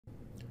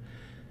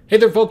Hey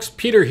there folks,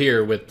 Peter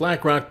here with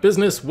BlackRock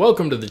Business.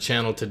 Welcome to the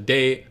channel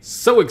today.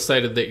 So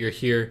excited that you're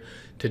here.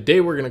 Today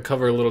we're going to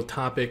cover a little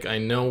topic. I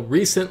know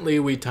recently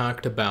we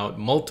talked about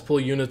multiple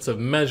units of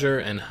measure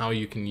and how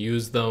you can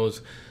use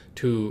those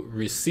to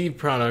receive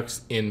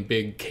products in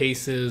big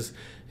cases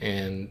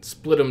and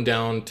split them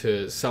down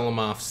to sell them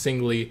off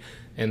singly.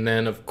 And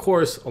then of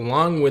course,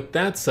 along with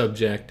that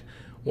subject,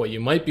 what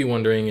you might be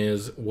wondering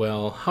is,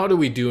 well, how do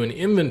we do an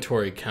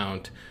inventory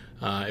count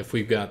if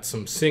we've got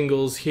some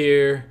singles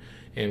here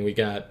and we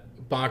got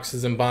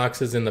boxes and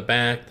boxes in the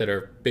back that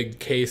are big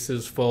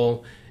cases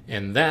full,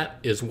 and that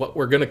is what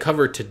we're going to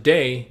cover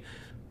today.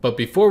 But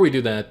before we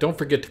do that, don't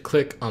forget to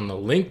click on the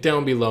link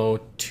down below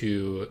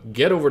to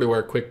get over to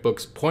our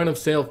QuickBooks Point of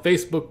Sale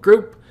Facebook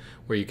group,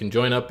 where you can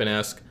join up and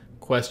ask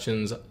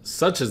questions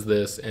such as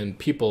this, and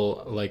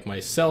people like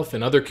myself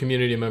and other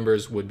community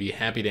members would be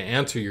happy to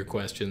answer your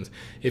questions.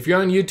 If you're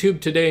on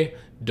YouTube today,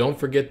 don't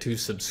forget to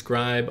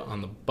subscribe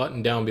on the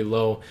button down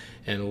below,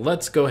 and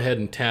let's go ahead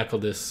and tackle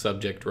this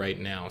subject right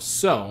now.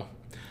 So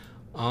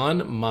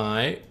on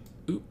my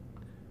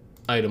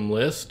item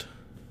list,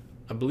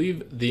 I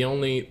believe the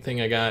only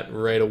thing I got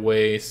right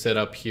away set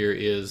up here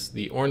is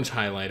the orange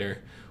highlighter,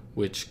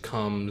 which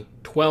comes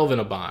 12 in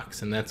a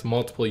box, and that's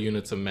multiple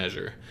units of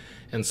measure.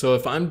 And so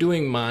if I'm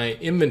doing my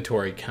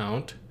inventory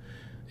count,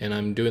 and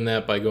I'm doing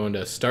that by going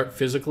to Start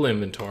Physical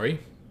Inventory.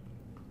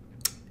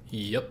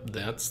 Yep,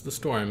 that's the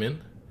store I'm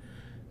in.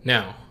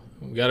 Now,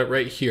 we got it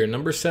right here.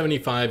 Number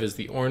 75 is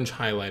the orange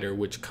highlighter,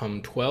 which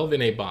come 12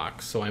 in a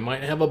box. So I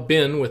might have a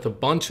bin with a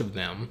bunch of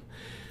them,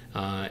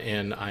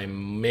 and I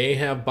may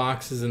have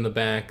boxes in the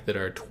back that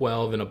are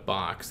 12 in a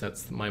box.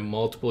 That's my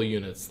multiple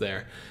units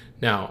there.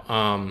 Now,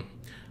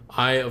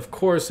 I, of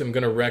course, am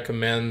going to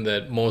recommend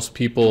that most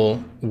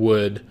people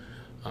would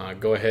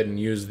go ahead and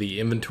use the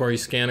inventory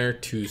scanner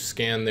to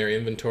scan their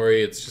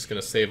inventory. It's just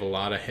going to save a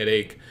lot of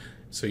headache.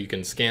 So you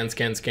can scan.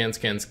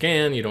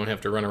 You don't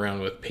have to run around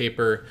with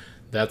paper.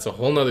 That's a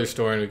whole nother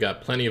story, and we've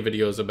got plenty of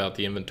videos about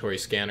the inventory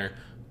scanner.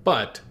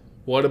 But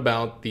what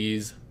about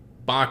these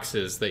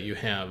boxes that you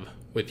have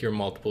with your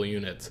multiple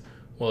units?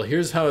 Well,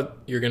 here's how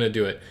you're going to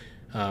do it.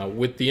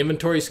 With the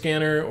inventory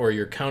scanner or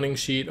your counting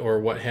sheet or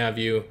what have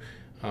you,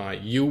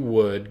 you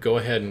would go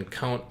ahead and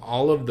count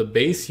all of the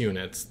base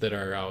units that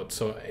are out.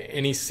 So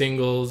any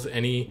singles,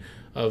 any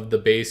of the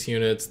base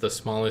units, the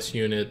smallest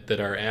unit that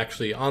are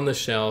actually on the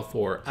shelf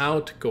or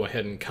out, go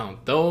ahead and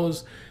count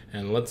those.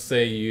 And let's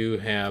say you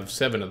have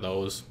 7 of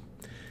those.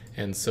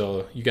 And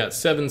so you got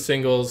 7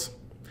 singles,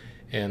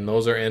 and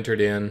those are entered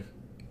in.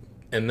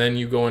 And then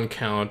you go and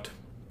count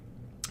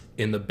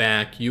in the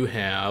back. You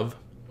have,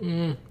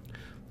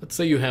 let's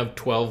say you have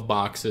 12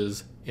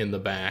 boxes in the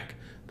back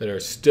that are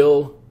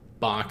still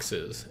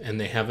boxes, and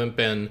they haven't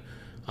been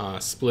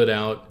split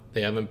out.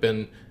 They haven't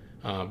been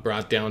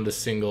brought down to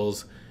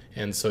singles.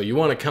 And so you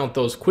want to count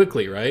those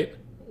quickly, right?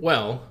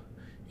 Well,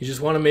 you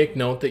just want to make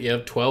note that you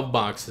have 12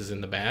 boxes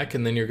in the back,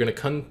 and then you're going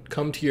to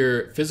come to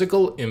your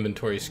physical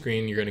inventory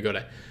screen. You're going to go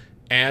to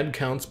Add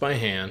Counts by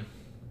Hand,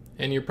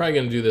 and you're probably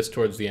going to do this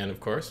towards the end, of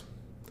course.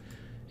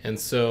 And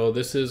so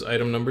this is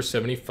item number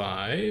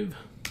 75.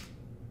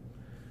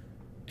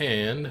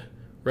 And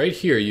right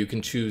here you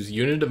can choose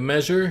unit of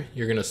measure.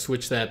 You're going to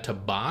switch that to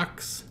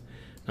box.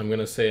 I'm going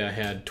to say I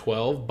had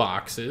 12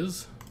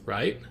 boxes,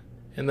 right?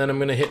 And then I'm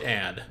going to hit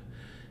Add.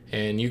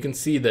 And you can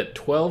see that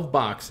 12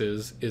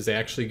 boxes is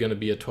actually going to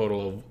be a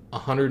total of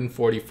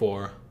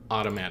 144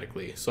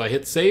 automatically. So I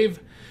hit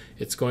save.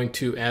 It's going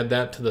to add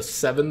that to the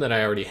 7 that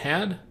I already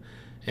had.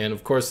 And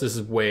of course this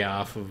is way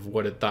off of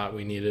what it thought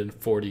we needed,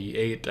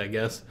 48 I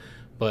guess.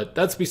 But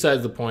that's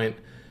besides the point.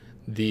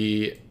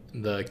 The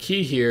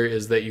key here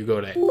is that you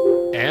go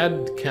to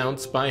Add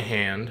Counts by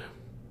Hand,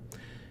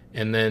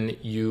 and then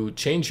you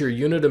change your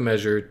unit of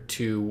measure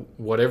to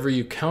whatever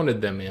you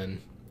counted them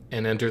in,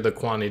 and enter the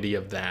quantity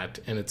of that,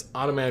 and it's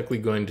automatically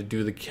going to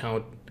do the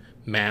count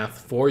math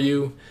for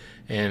you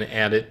and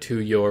add it to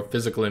your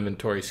physical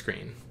inventory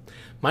screen.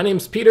 My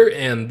name's Peter,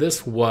 and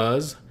this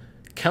was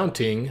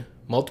counting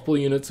multiple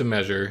units of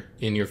measure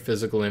in your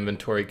physical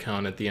inventory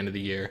count at the end of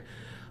the year.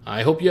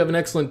 I hope you have an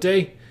excellent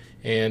day,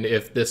 and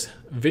if this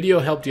video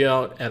helped you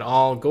out at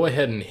all, go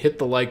ahead and hit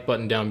the like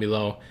button down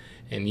below,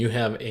 and you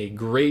have a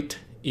great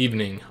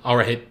evening. All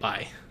right,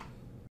 bye.